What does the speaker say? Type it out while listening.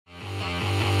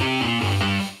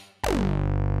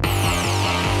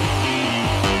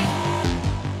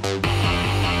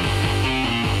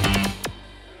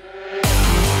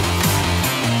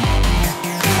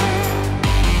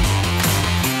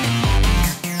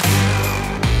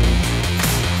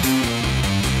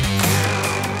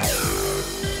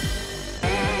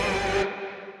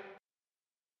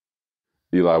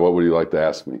Eli, what would you like to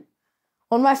ask me?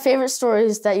 One of my favorite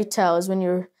stories that you tell is when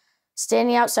you're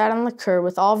standing outside on the curb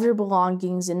with all of your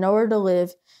belongings and nowhere to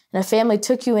live, and a family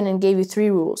took you in and gave you 3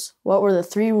 rules. What were the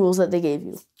 3 rules that they gave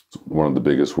you? One of the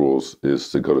biggest rules is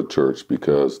to go to church,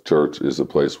 because church is a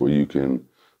place where you can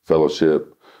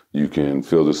fellowship, you can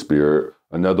feel the Spirit.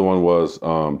 Another one was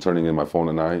turning in my phone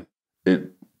at night.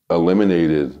 It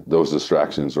eliminated those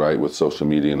distractions, right, with social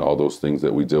media and all those things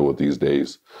that we deal with these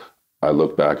days. I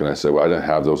look back and I say, well, I didn't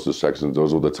have those distractions.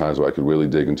 Those were the times where I could really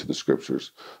dig into the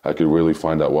scriptures. I could really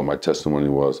find out what my testimony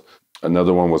was.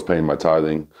 Another one was paying my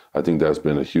tithing. I think that's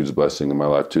been a huge blessing in my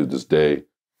life to this day.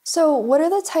 So what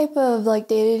are the type of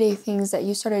day-to-day things that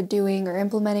you started doing or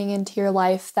implementing into your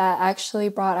life that actually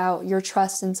brought out your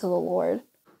trust into the Lord?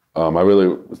 I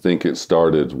really think it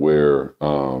started where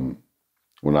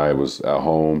when I was at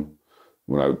home,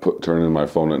 when I would turn in my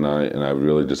phone at night, and I would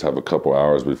really just have a couple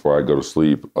hours before I go to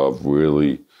sleep of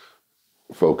really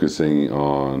focusing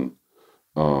on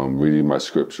reading my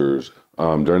scriptures.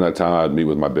 During that time, I'd meet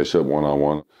with my bishop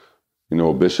one-on-one. You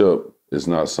know, a bishop is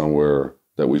not somewhere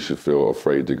that we should feel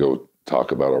afraid to go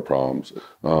talk about our problems.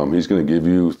 He's going to give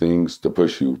you things to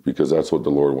push you, because that's what the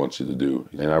Lord wants you to do.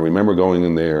 And I remember going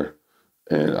in there,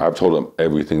 and I've told him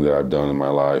everything that I've done in my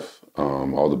life,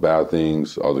 all the bad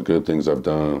things, all the good things I've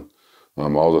done,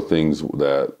 all the things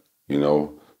that,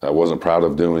 I wasn't proud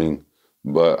of doing,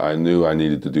 but I knew I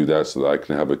needed to do that so that I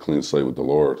can have a clean slate with the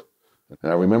Lord.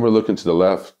 And I remember looking to the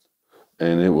left,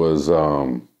 and it was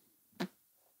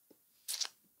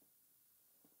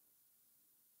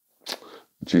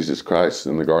Jesus Christ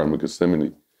in the Garden of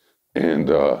Gethsemane.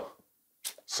 And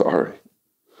sorry.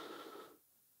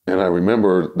 And I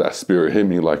remember that spirit hit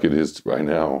me like it is right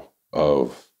now,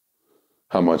 of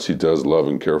how much he does love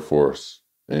and care for us,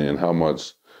 and how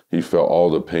much he felt all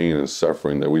the pain and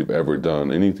suffering that we've ever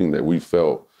done. Anything that we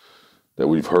felt that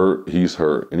we've hurt, he's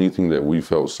hurt. Anything that we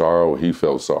felt sorrow, he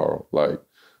felt sorrow. Like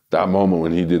that moment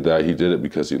when he did that, he did it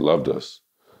because he loved us.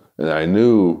 And I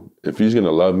knew if he's going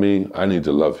to love me, I need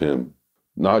to love him.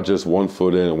 Not just 1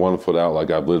 foot in and 1 foot out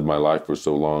like I've lived my life for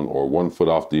so long, or 1 foot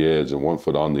off the edge and 1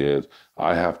 foot on the edge.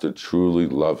 I have to truly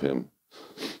love him.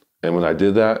 And when I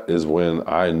did that is when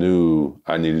I knew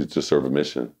I needed to serve a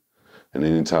mission. And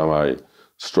anytime I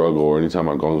struggle or anytime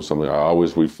I'm going through something, I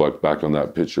always reflect back on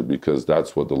that picture, because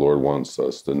that's what the Lord wants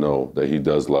us to know, that he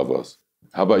does love us.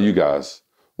 How about you guys?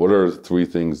 What are 3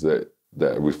 things that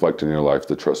reflect in your life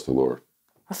to trust the Lord?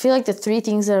 I feel like the 3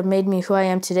 things that have made me who I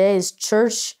am today is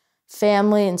church,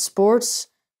 family, and sports.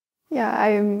 Yeah,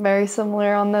 I'm very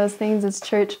similar on those things. It's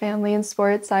church, family, and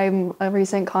sports. I'm a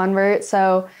recent convert,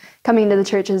 so coming to the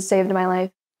church has saved my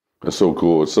life. That's so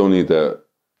cool. It's so neat that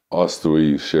us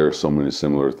 3 share so many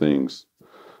similar things.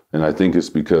 And I think it's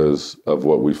because of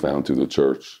what we found through the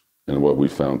church and what we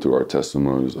found through our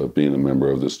testimonies of being a member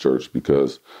of this church,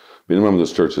 because being a member of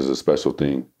this church is a special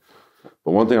thing.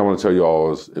 But one thing I want to tell you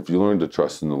all is, if you learn to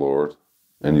trust in the Lord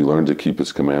and you learn to keep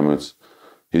his commandments,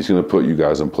 he's going to put you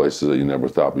guys in places that you never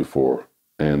thought before.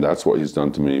 And that's what he's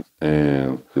done to me.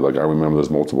 And I remember there's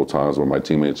multiple times where my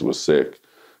teammates were sick,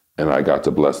 and I got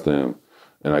to bless them,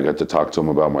 and I got to talk to them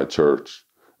about my church.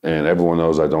 And everyone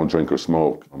knows I don't drink or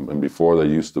smoke. And before, they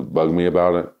used to bug me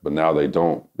about it, but now they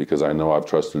don't, because I know I've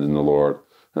trusted in the Lord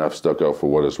and I've stuck up for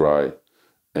what is right.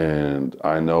 And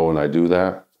I know when I do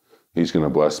that, he's going to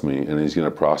bless me, and he's going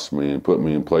to prosper me and put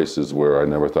me in places where I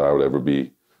never thought I would ever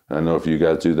be. And I know if you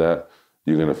guys do that,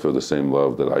 you're going to feel the same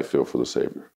love that I feel for the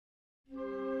Savior.